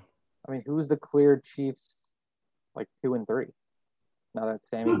to anyone. I mean, who's the clear Chiefs like 2 and 3? Now that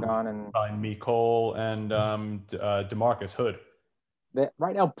Sammy's gone and probably Mecole and DeMarcus Hood.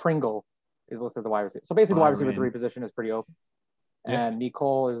 Right now Pringle is listed as the wide receiver. So basically, the wide receiver 3 position is pretty open, and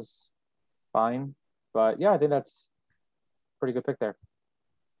Mecole is fine. But yeah, I think that's a pretty good pick there.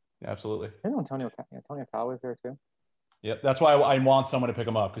 Yeah, absolutely. I know Antonio Callaway's there too. Yep, that's why I want someone to pick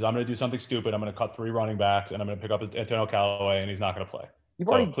him up because I'm going to do something stupid. I'm going to cut 3 running backs and I'm going to pick up Antonio Callaway and he's not going to play. You've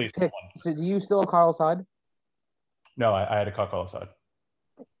already picked. So do you still have Carlos Hyde? No, I had to cut Carlos Hyde.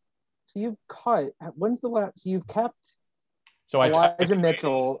 So you've cut. When's the last? So you've kept. So Elijah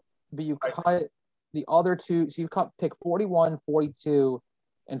Mitchell, but you cut the other 2. So you cut pick 41, 42,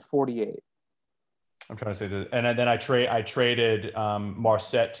 and 48. I'm trying to say this, and then I traded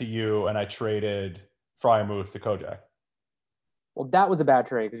Marset to you, and I traded Freiermuth to Kojak. Well, that was a bad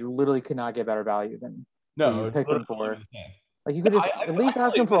trade because you literally could not get better value than you picked him for. Like you could just at least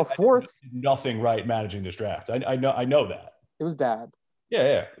ask him for a 4th. Nothing right managing this draft. I know that it was bad.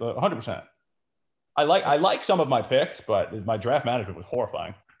 Yeah, 100%. I like some of my picks, but my draft management was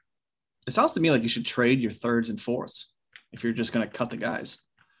horrifying. It sounds to me like you should trade your 3rds and 4ths if you're just going to cut the guys.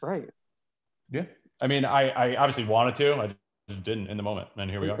 Right. Yeah. I mean, I obviously wanted to. I just didn't in the moment, and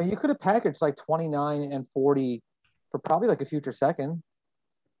here we are. And you could have packaged like 29 and 40 for probably like a future second.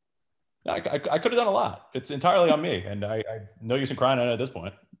 I could have done a lot. It's entirely on me, and I no use in crying on it at this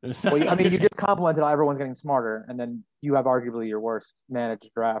point. Well, I mean, you just complimented how everyone's getting smarter, and then you have arguably your worst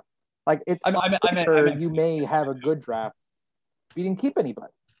managed draft. Like it's you may have a good draft. You didn't keep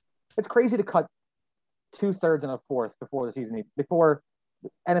anybody. It's crazy to cut 2/3 and a 4th before the season, before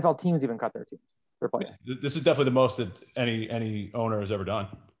NFL teams even cut their teams. They're playing. This is definitely the most that any owner has ever done.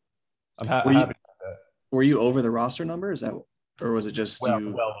 I'm happy with that. Were you over the roster number? Is that, or was it just well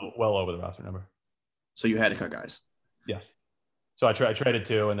over the roster number? So you had to cut guys. Yes. So I traded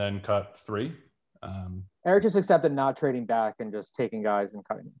 2 and then cut 3. Eric just accepted not trading back and just taking guys and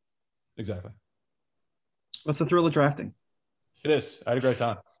cutting them. Exactly. What's the thrill of drafting? It is. I had a great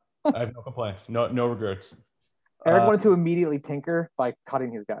time. I have no complaints. No regrets. Eric wanted to immediately tinker by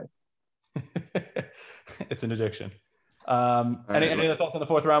cutting his guys. It's an addiction. Any other thoughts on the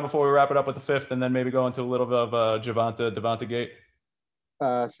 4th round before we wrap it up with the 5th and then maybe go into a little bit of Devonta Gate?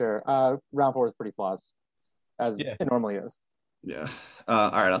 Sure. Round 4 is pretty flawed, as it normally is. Yeah.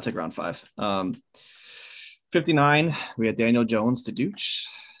 All right, I'll take round 5. 59, we had Daniel Jones to Dooch.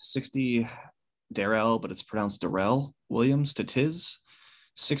 60, Darrell, but it's pronounced Darrell Williams to Tiz.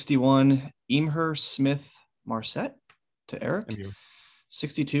 61, Eamher Smith Marset to Eric.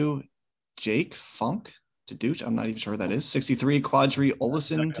 62, Jake Funk to Dooch. I'm not even sure what that is. 63, Quadri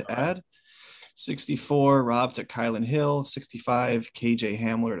Olison to Ad. 64, Rob to Kylan Hill. 65, KJ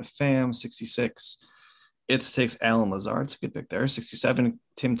Hamler to Fam. 66, it takes Alan Lazard. It's a good pick there. 67,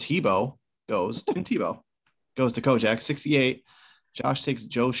 Tim Tebow goes to Kojak. 68, Josh takes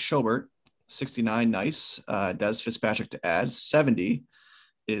Joe Schobert. 69, nice. Des Fitzpatrick to Ad. 70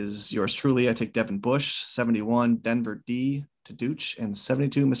 is yours truly. I take Devin Bush. 71, Denver D to Dooch. And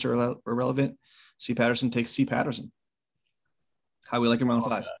 72, Mr. Irrelevant, C. Patterson takes C. Patterson. How we like him round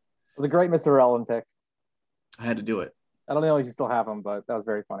 5? It was a great Mr. Irrelevant pick. I had to do it. I don't know if you still have him, but that was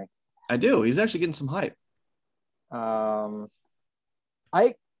very funny. I do. He's actually getting some hype. I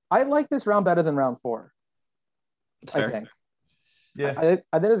like this round better than round 4. That's fair. I think. Yeah. I think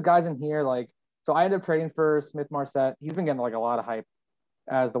there's guys in here so I ended up trading for Smith Marset. He's been getting like a lot of hype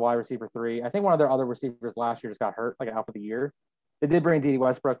as the wide receiver 3. I think one of their other receivers last year just got hurt, like out for the year. They did bring D.D.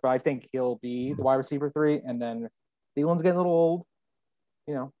 Westbrook, but I think he'll be the wide receiver 3. And then Thielen's getting a little old,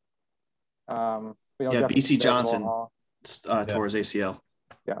 you know. BC Johnson tore his ACL.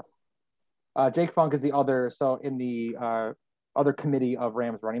 Yes. Jake Funk is the other. So in the other committee of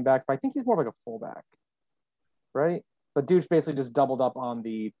Rams running backs, but I think he's more like a fullback. right? But Douche basically just doubled up on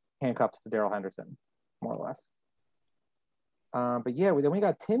the handcuffs to Darrell Henderson, more or less. But yeah, then we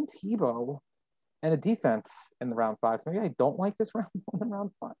got Tim Tebow and a defense in the round 5. So maybe I don't like this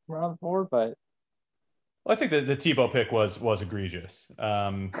round round 4, but Well, I think the Tebow pick was egregious.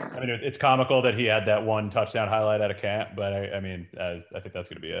 I mean, it's comical that he had that one touchdown highlight at a camp, but I think that's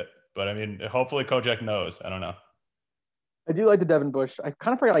going to be it. But I mean, hopefully Kojak knows. I don't know. I do like the Devin Bush. I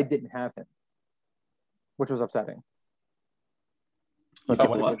kind of forgot I didn't have him, which was upsetting.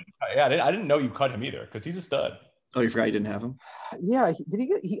 Yeah, I didn't know you cut him either because he's a stud. Oh, you forgot you didn't have him? Yeah,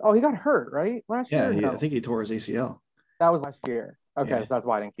 he got hurt, right? Last year? Yeah, I think he tore his ACL. That was last year. Okay, Yeah. so that's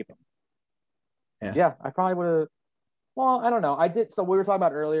why I didn't keep him. Yeah, I probably would have. Well, I don't know. I did. So we were talking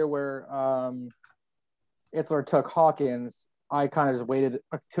about earlier where Itzler took Hawkins. I kind of just waited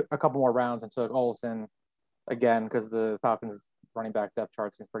a couple more rounds and took Olsen again because the Falcons running back depth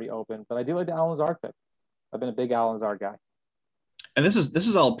chart seems pretty open. But I do like the Allen Lazard pick. I've been a big Allen Lazard guy. And this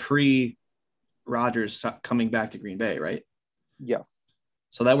is all pre Rodgers coming back to Green Bay, right? Yes.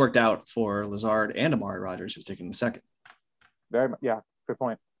 So that worked out for Lazard and Amari Rodgers, who's taking the second. Very much. Yeah. Good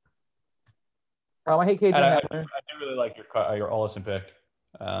point. I hate KJ. I do really like your Olsen pick.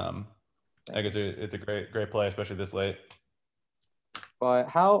 I think it's a great play, especially this late. But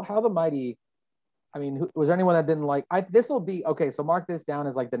how the mighty? I mean, was there anyone that didn't like? This will be okay. So mark this down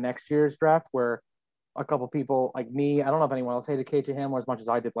as like the next year's draft, where a couple people like me. I don't know if anyone else hated KJ Hamler as much as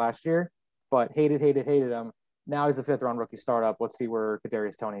I did last year, but hated him. Now he's a 5th round rookie startup. Let's see where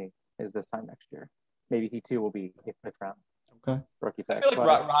Kadarius Toney is this time next year. Maybe he too will be a 5th round. Okay. Rookie pick. I feel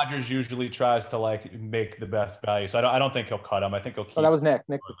like Rodgers usually tries to like make the best value, so I don't think he'll cut him. I think he'll keep. Oh, that was Nick.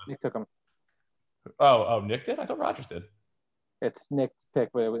 Nick took him. Oh, Nick did? I thought Rodgers did. It's Nick's pick,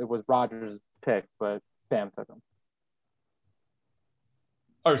 but it was Rodgers' pick, but Bam took him.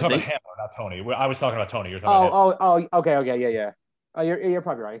 Oh, you're talking about Hamler, not Toney. I was talking about Toney. You're talking okay, yeah. You're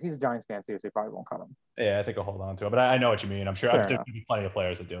probably right. He's a Giants fan too, so he probably won't cut him. Yeah, I think I'll hold on to it, but I know what you mean. I'm sure there's going to be plenty of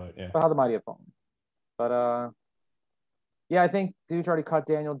players that do it. Yeah. But how the mighty have fallen. But yeah, I think Dude already cut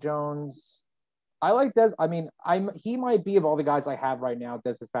Daniel Jones. I like Des. I mean, he might be of all the guys I have right now.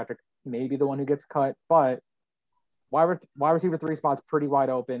 Des Fitzpatrick may be the one who gets cut, but wide receiver 3 spot's pretty wide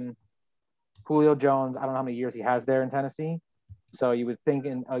open. Julio Jones, I don't know how many years he has there in Tennessee, so you would think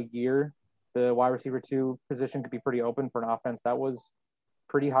in a year the wide receiver 2 position could be pretty open for an offense that was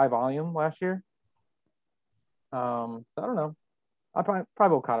pretty high volume last year. So I don't know. I probably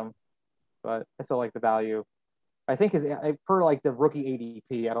will cut him, but I still like the value. I think per like the rookie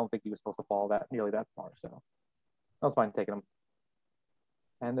ADP, I don't think he was supposed to fall nearly that far. So I was fine taking him.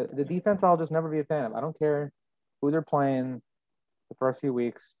 And the defense, I'll just never be a fan of. I don't care who they're playing the first few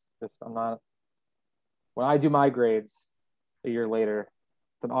weeks. I'm not. When I do my grades a year later,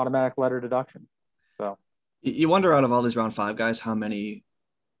 it's an automatic letter deduction. So you wonder, out of all these round 5 guys, how many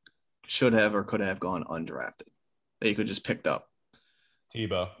should have or could have gone undrafted that you could just picked up.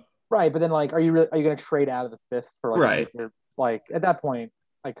 Tebow. Right, but then like, are you going to trade out of the 5th for like? Right. Like at that point,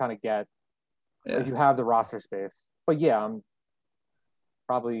 I kind of get if you have the roster space. But yeah, I'm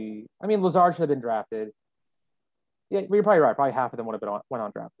probably. I mean, Lazard should have been drafted. Yeah, you're probably right. Probably half of them would have went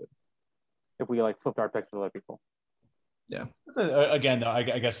undrafted if we like flipped our picks with other people. Yeah. Again, though, I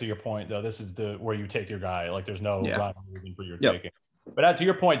guess to your point, though, this is where you take your guy. Like, there's no rhyme or reason for your taking. But to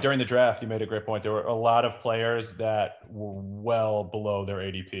your point, during the draft, you made a great point. There were a lot of players that were well below their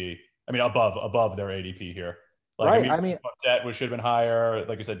ADP. I mean, above their ADP here. Like, right. I mean, Fournette should have been higher.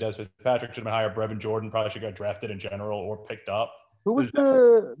 Like you said, Des Fitzpatrick should have been higher. Brevin Jordan probably should have got drafted in general or picked up. Who was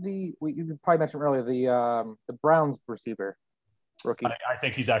you probably mentioned earlier, the Browns receiver rookie? I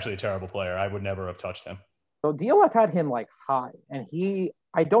think he's actually a terrible player. I would never have touched him. So DLF had him like high, and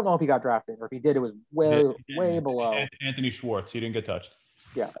I don't know if he got drafted, or if he did, it was way below. Anthony Schwartz, he didn't get touched.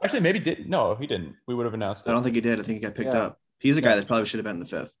 Yeah. Actually, maybe did. No, he didn't. We would have announced it. I don't think he did. I think he got picked up. He's a guy that probably should have been in the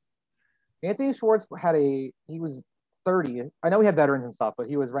 5th. Anthony Schwartz he was 30th. I know he had veterans and stuff, but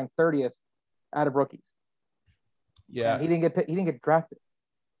he was ranked 30th out of rookies. Yeah. And he didn't get drafted.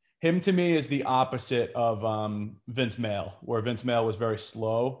 Him to me is the opposite of Vince Mail, where Vince Mail was very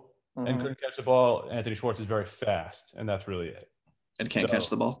slow and couldn't catch the ball. Anthony Schwartz is very fast, and that's really it. And can't catch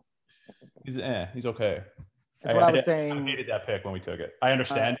the ball. He's okay. That's what I was saying. I hated that pick when we took it. I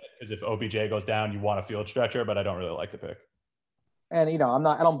understand it, because if OBJ goes down, you want a field stretcher, but I don't really like the pick. And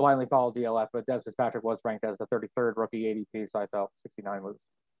I don't blindly follow DLF, but Des Fitzpatrick was ranked as the 33rd rookie ADP, so I felt 69 was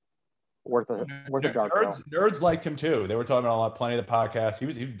worth a dark. Nerds liked him too. They were talking about plenty of the podcasts. He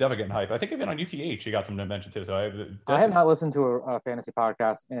was definitely getting hype. I think even on UTH he got some mention too. So I have not listened to a fantasy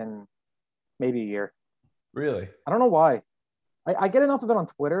podcast in maybe a year. Really? I don't know why. I get enough of it on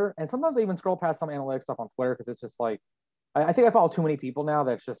Twitter, and sometimes I even scroll past some analytics stuff on Twitter because it's just like I think I follow too many people now.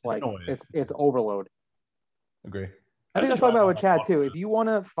 That's just like it's overload. Agree. I think that's talking about with Chad too. If you want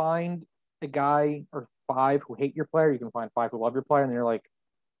to find a guy or 5 who hate your player, you can find 5 who love your player, and you're like,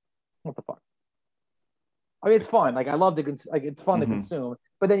 what the fuck? I mean, it's fun. Like I love to it's fun to consume,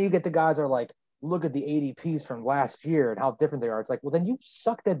 but then you get the guys that are like, look at the ADPs from last year and how different they are. It's like, well, then you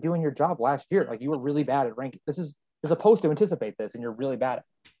sucked at doing your job last year. Like you were really bad at ranking. You're supposed to anticipate this, and you're really bad at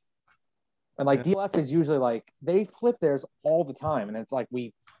it. And like DLF is usually like they flip theirs all the time, and it's like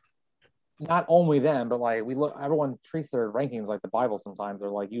we, not only them, but like we look. Everyone treats their rankings like the Bible. Sometimes they're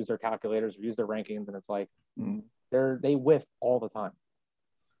like use their calculators or use their rankings, and it's like they whiff all the time.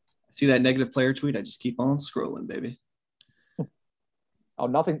 See that negative player tweet? I just keep on scrolling, baby. Oh,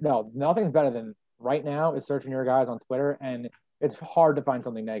 nothing's better than right now is searching your guys on Twitter, and it's hard to find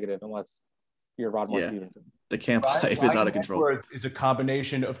something negative unless you're Rodmore Stevenson. The camp life is out of control. Edwards is a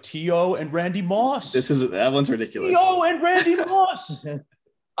combination of T.O. and Randy Moss. That one's ridiculous. T.O. and Randy Moss.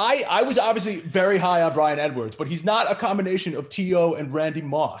 I was obviously very high on Bryan Edwards, but he's not a combination of T.O. and Randy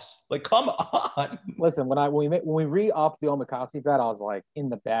Moss. Like, come on. Listen, when we re-upped the Omakase bet, I was like in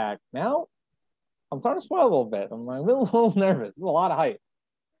the bag. Now I'm starting to sweat a little bit. I'm like, a little nervous. There's a lot of hype.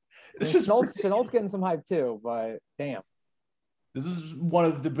 Chenault's getting some hype too, but damn. This is one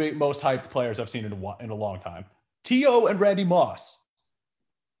of the most hyped players I've seen in a long time. T.O. and Randy Moss.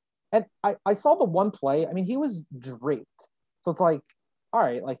 And I saw the one play. I mean, he was draped. So it's like, all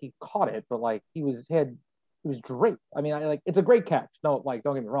right, like he caught it, but like he was draped. I mean, it's a great catch. No, like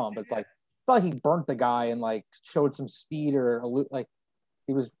don't get me wrong, but it's like it's not like he burnt the guy and like showed some speed or like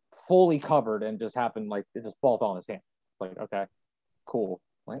he was fully covered and just happened like it just ball fell in his hand. Like, okay, cool.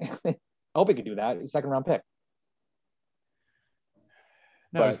 Like I hope he could do that. Second round pick.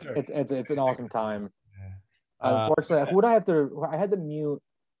 No, it's an awesome time. Unfortunately, I had to mute.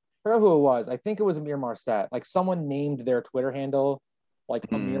 I forgot who it was. I think it was Amir Marset. Like someone named their Twitter handle like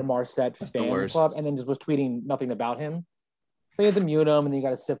Amir Marset fan club, and then just was tweeting nothing about him. So you had to mute him, and then you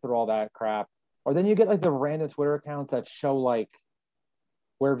got to sift through all that crap. Or then you get like the random Twitter accounts that show like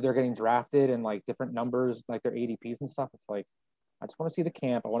where they're getting drafted and like different numbers, like their ADPs and stuff. It's like I just want to see the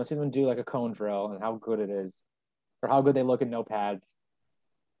camp. I want to see them do like a cone drill and how good it is, or how good they look in no pads.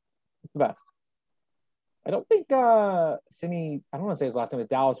 It's the best. I don't think Simi, I don't want to say his last name, the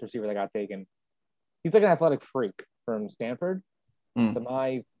Dallas receiver that got taken. He's like an athletic freak from Stanford.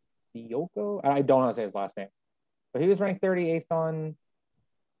 Samai Dioko. I don't know how to say his last name. But he was ranked 38th on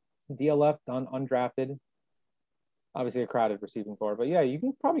DLF, undrafted. Obviously a crowded receiving core. But yeah, you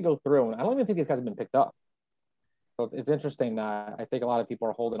can probably go through. And I don't even think these guys have been picked up. So it's interesting that I think a lot of people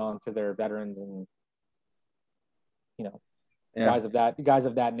are holding on to their veterans and, you know, guys of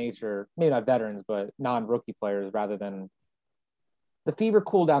that nature, maybe not veterans, but non-rookie players rather than the fever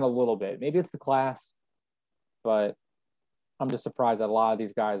cooled down a little bit. Maybe it's the class, but I'm just surprised that a lot of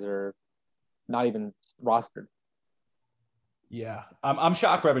these guys are not even rostered. Yeah, I'm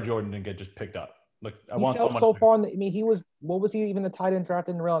shocked Brevin Jordan didn't get just picked up. Like I want someone so far. I mean, he was. What was he even the tight end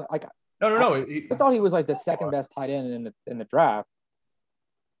drafted in the round? Like no. I thought he was like the second best tight end in the draft,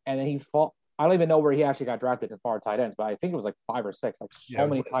 and then he fought. I don't even know where he actually got drafted as far as tight ends, but I think it was like 5 or 6. Like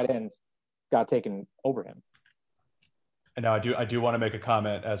many tight ends got taken over him. And now I do want to make a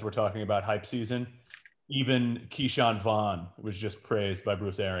comment as we're talking about hype season. Even Keyshawn Vaughn was just praised by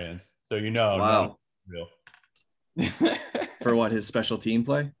Bruce Arians. So wow. Real. For what, his special team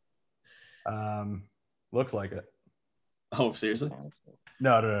play? Looks like it. Oh, seriously?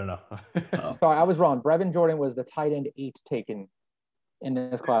 No. Oh. Sorry, I was wrong. Brevin Jordan was the tight end 8 taken in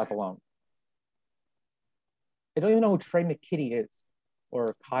this class alone. I don't even know who Trey McKitty is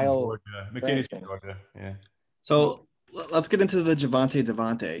or Kyle. Georgia. McKitty's from Georgia. Yeah. So let's get into the Javonte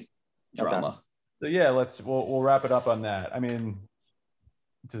Devontae drama. Okay. So yeah, we'll wrap it up on that. I mean,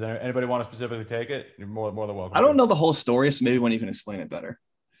 does anybody want to specifically take it? You're more than welcome. I don't know the whole story, so maybe when you can explain it better.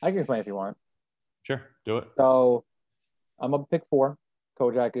 I can explain if you want. Sure, do it. So I'm up pick 4.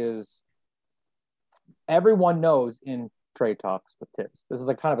 Kojak is. Everyone knows in trade talks with Tiz. This is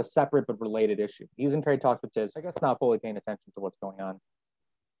like kind of a separate but related issue. He's in trade talks with Tiz. I guess not fully paying attention to what's going on.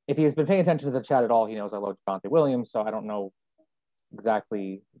 If he has been paying attention to the chat at all, he knows I love Javonte Williams. So I don't know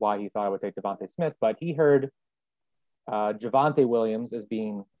exactly why he thought I would take Devontae Smith, but he heard Javonte Williams as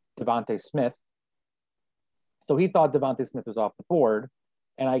being Devontae Smith. So he thought Devontae Smith was off the board.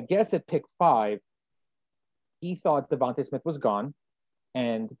 And I guess at pick 5, he thought Devontae Smith was gone.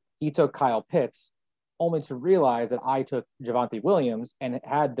 And he took Kyle Pitts, only to realize that I took Javonte Williams, and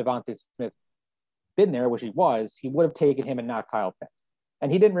had Devontae Smith been there, which he would have taken him and not Kyle Pitts.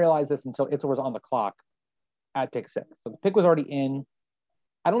 And he didn't realize this until it was on the clock at pick 6. So the pick was already in.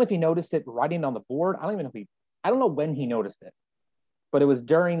 I don't know if he noticed it writing on the board. I don't know when he noticed it, but it was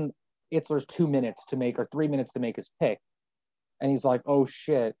during Itzler's 2 minutes to make, or 3 minutes to make his pick. And he's like, oh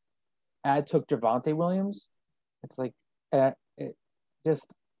shit, Ad took Javonte Williams. It's like,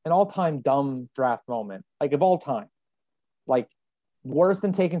 just an all-time dumb draft moment, like of all time. Like worse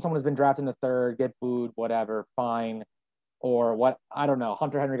than taking someone who's been drafted in the 3rd, get booed, whatever, fine. Or what, I don't know.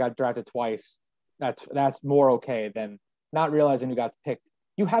 Hunter Henry got drafted twice. That's more okay than not realizing you got picked.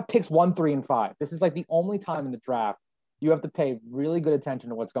 You have picks 1, 3, and 5. This is like the only time in the draft you have to pay really good attention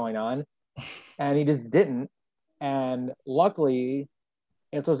to what's going on. And he just didn't. And luckily,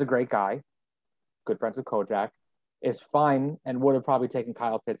 Itzler's a great guy, good friends with Kojak, is fine, and would have probably taken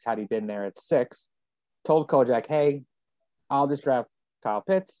Kyle Pitts had he been there at 6. Told Kojak, hey, I'll just draft Kyle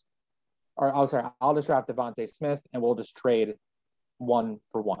Pitts. I'll just draft Devontae Smith, and we'll just trade 1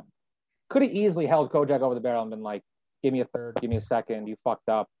 for 1. Could have easily held Kojak over the barrel and been like, give me a 3rd, give me a 2nd, you fucked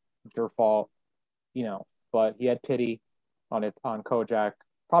up, it's your fault, but he had pity on Kojak,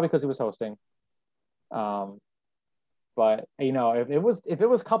 probably because he was hosting. But if it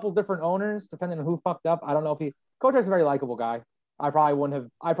was a couple different owners, depending on who fucked up, I don't know if Kojak's a very likable guy. I probably would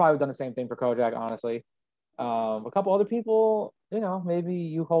have done the same thing for Kojak, honestly. A couple other people, maybe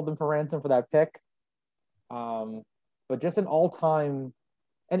you hold them for ransom for that pick. But just an all-time,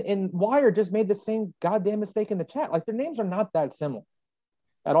 and Wire just made the same goddamn mistake in the chat. Like their names are not that similar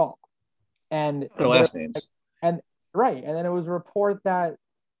at all. And their last names. And right. And then it was a report that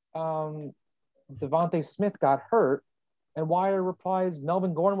Devontae Smith got hurt, and Wire replies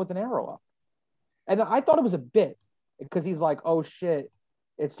Melvin Gordon with an arrow up. And I thought it was a bit because he's like, oh shit,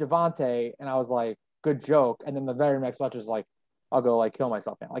 it's Javonte. And I was like, good joke. And then the very next lecture is like, I'll go like kill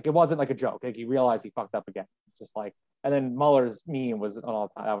myself now. Like it wasn't like a joke. Like he realized he fucked up again. It's just like, and then Muller's meme was on all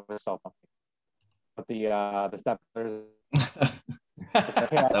time. That was so funny. But the steppers,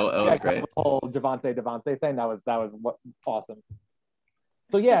 that was great. The whole Devontae thing. That was awesome.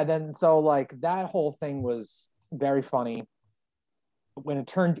 So yeah, so like that whole thing was very funny. When it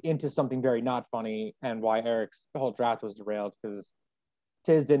turned into something very not funny, and why Eric's whole draft was derailed because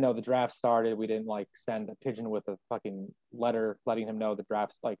Tiz didn't know the draft started. We didn't like send a pigeon with a fucking letter letting him know the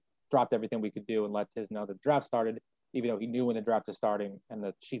draft's like dropped everything we could do and let Tiz know the draft started, even though he knew when the draft was starting and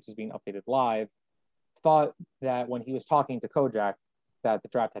the sheets was being updated live. Thought that when he was talking to Kojak that the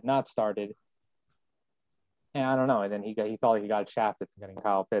draft had not started. And I don't know. And then he felt like he got shafted for getting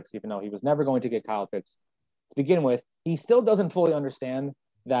Kyle Pitts, even though he was never going to get Kyle Pitts to begin with. He still doesn't fully understand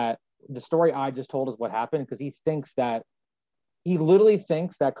that the story I just told is what happened, because he literally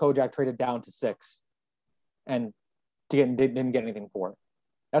thinks that Kojak traded down to 6 and didn't get anything for it.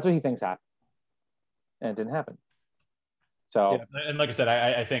 That's what he thinks happened. And it didn't happen. So, yeah, and like I said,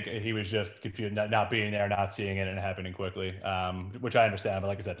 I think he was just confused, not being there, not seeing it, and happening quickly, which I understand. But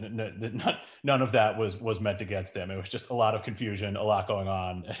like I said, none of that was meant against him. It was just a lot of confusion, a lot going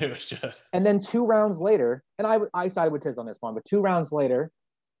on. It was just. And then 2 rounds later, and I sided with Tiz on this one, but 2 rounds later,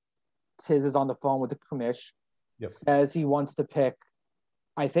 Tiz is on the phone with the commish, says he wants to pick,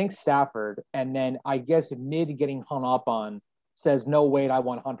 I think, Stafford, and then I guess mid getting hung up on, says, no, wait, I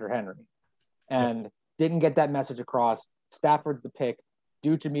want Hunter Henry. And didn't get that message across. Stafford's the pick.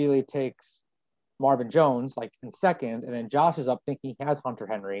 Dooch immediately takes Marvin Jones, like in 2nd, and then Josh is up thinking he has Hunter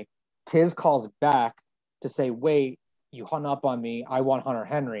Henry. Tiz calls back to say, wait, you hung up on me. I want Hunter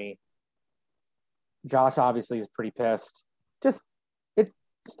Henry. Josh obviously is pretty pissed. Just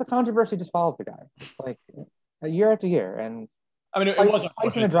the controversy just follows the guy. It's like year after year. And I mean, it was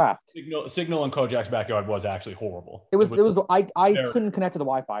twice in a draft. Signal in Kojak's backyard was actually horrible. It was I couldn't connect to the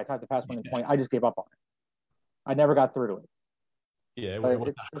Wi-Fi. I tried to pass 1 in 20. I just gave up on it. I never got through to it. Yeah,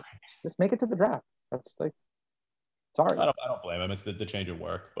 just make it to the draft. That's like, sorry. I don't blame him. It's the change of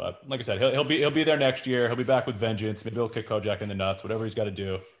work, but like I said, he'll be there next year. He'll be back with vengeance. Maybe he'll kick Kojak in the nuts, whatever he's got to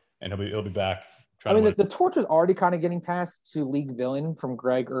do, and he'll be back. I mean, the torch was already kind of getting passed to league villain from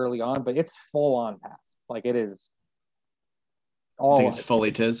Greg early on, but it's full on pass. Like it is. I think it's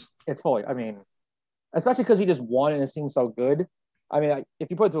fully Tiz. It's fully. I mean, especially because he just won and it seems so good. I mean, if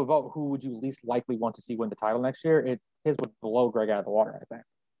you put it to a vote, who would you least likely want to see win the title next year? His would blow Greg out of the water, I think.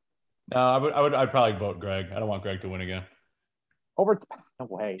 No, I'd probably vote Greg. I don't want Greg to win again. No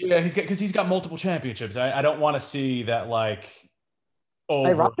way. Yeah, he's got multiple championships. I don't want to see that like. Oh,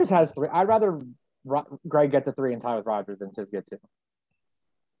 hey, Rodgers has 3. I'd rather Greg get the 3 and tie with Rodgers than Tiz get 2,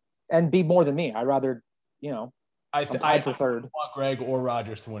 and be more than me. I'd rather, I for 3rd. Want Greg or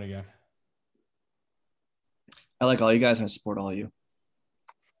Rodgers to win again. I like all you guys and I support all of you.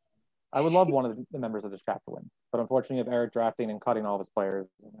 I would love one of the members of this draft to win, but unfortunately, of Eric drafting and cutting all of his players,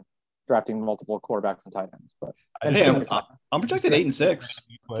 drafting multiple quarterbacks and tight ends. But I'm projected 8 and 6.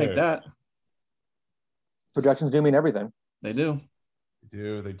 Take that. Projections do mean everything. They do.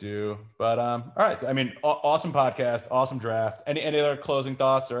 They do. But all right. I mean, awesome podcast, awesome draft. Any other closing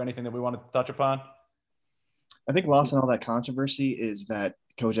thoughts or anything that we wanted to touch upon? I think lost in all that controversy is that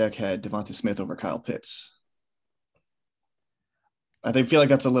Kojak had Devonta Smith over Kyle Pitts. I feel like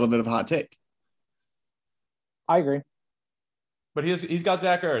that's a little bit of a hot take. I agree. But he's got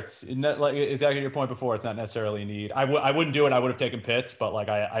Zach Ertz. Like exactly your point before, it's not necessarily a need. I wouldn't do it. I would have taken Pitts, but like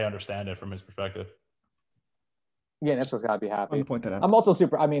I understand it from his perspective. Yeah, Nips's got to be happy. Point that out. I'm also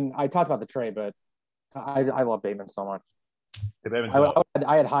super. I mean, I talked about the trade, but I love Bateman so much.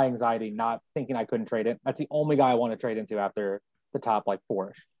 I had high anxiety not thinking I couldn't trade it. That's the only guy I want to trade into after the top like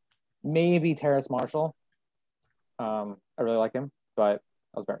 4-ish. Maybe Terrace Marshall. I really like him, but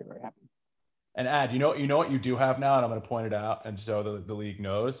I was very, very happy. And Ad, you know what you do have now, and I'm going to point it out, and so the league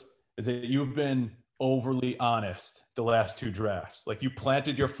knows, is that you've been overly honest the last 2 drafts. Like you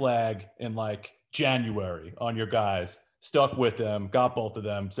planted your flag in like January on your guys, stuck with them, got both of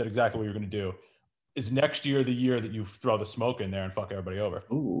them, said exactly what you're going to do. Is next year the year that you throw the smoke in there and fuck everybody over?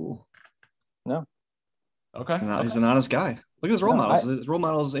 Ooh. No. Okay. He's an honest guy. Look at his role models. His role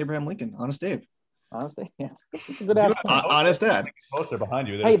model is Abraham Lincoln. Honest Dave. Honestly, yes. Good dad. Honest dad. Poster behind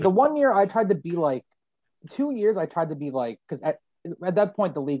you. Hey, the 1 year I tried to be like, 2 years I tried to be like, because at that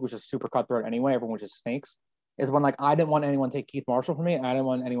point the league was just super cutthroat anyway. Everyone was just snakes. Is when like I didn't want anyone to take Keith Marshall from me, and I didn't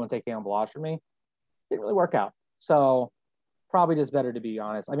want anyone to take Kalen Balazs from me. Didn't really work out. So probably just better to be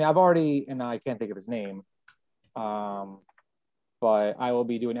honest. I mean, I've already, and I can't think of his name, but I will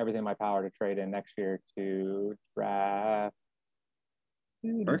be doing everything in my power to trade in next year to draft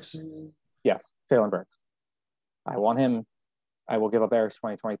Burks. Yes, Jalen Burks. I want him. I will give up Eric's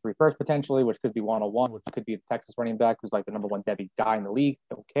 2023 first potentially, which could be 101, which could be the Texas running back who's like the number 1 Debbie guy in the league.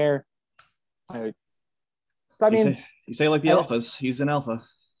 Don't care. You say like the alphas. He's an alpha.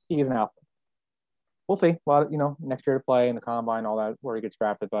 He is an alpha. We'll see. Well, next year to play in the combine, all that, where he gets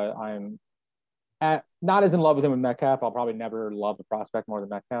drafted. But I'm not as in love with him with Metcalf. I'll probably never love the prospect more than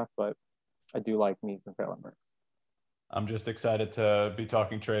Metcalf, but I do like Meeks and Jalen Burks. I'm just excited to be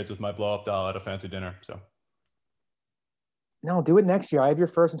talking trades with my blow-up doll at a fancy dinner. So, no, do it next year. I have your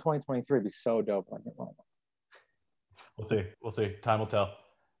first in 2023. It'd be so dope. We'll see. Time will tell.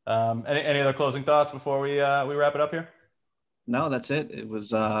 Any other closing thoughts before we wrap it up here? No, that's it. It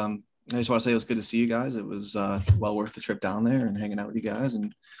was. I just want to say it was good to see you guys. It was well worth the trip down there and hanging out with you guys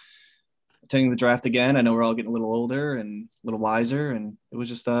and attending the draft again. I know we're all getting a little older and a little wiser, and it was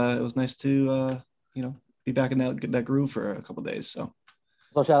just it was nice to be back in that groove for a couple of days. So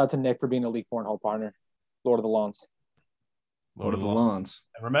shout out to Nick for being a League Cornhole partner. Lord of the Lawns. Lord of the Lawns.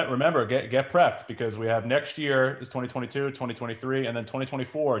 And remember, get prepped because we have next year is 2022, 2023, and then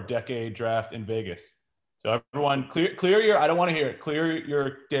 2024 decade draft in Vegas. So everyone clear your, I don't want to hear it. Clear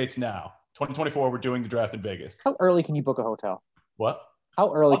your dates now. 2024, we're doing the draft in Vegas. How early can you book a hotel? What?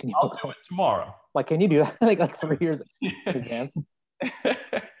 How early can you book? I'll do it tomorrow. Like, can you do that? like 3 years in advance?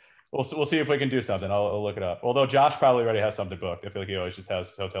 We'll see if we can do something. I'll look it up. Although Josh probably already has something booked. I feel like he always just has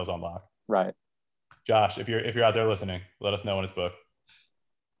hotels on lock. Right. Josh, if you're out there listening, let us know when it's booked.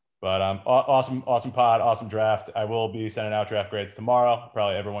 But awesome pod, awesome draft. I will be sending out draft grades tomorrow.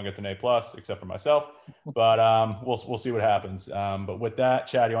 Probably everyone gets an A+ except for myself. But we'll see what happens. But with that,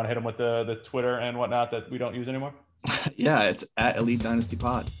 Chad, you want to hit them with the Twitter and whatnot that we don't use anymore? Yeah, it's at Elite Dynasty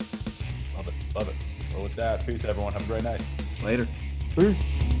Pod. Love it. Well, with that, peace, everyone. Have a great night. Later. Peace.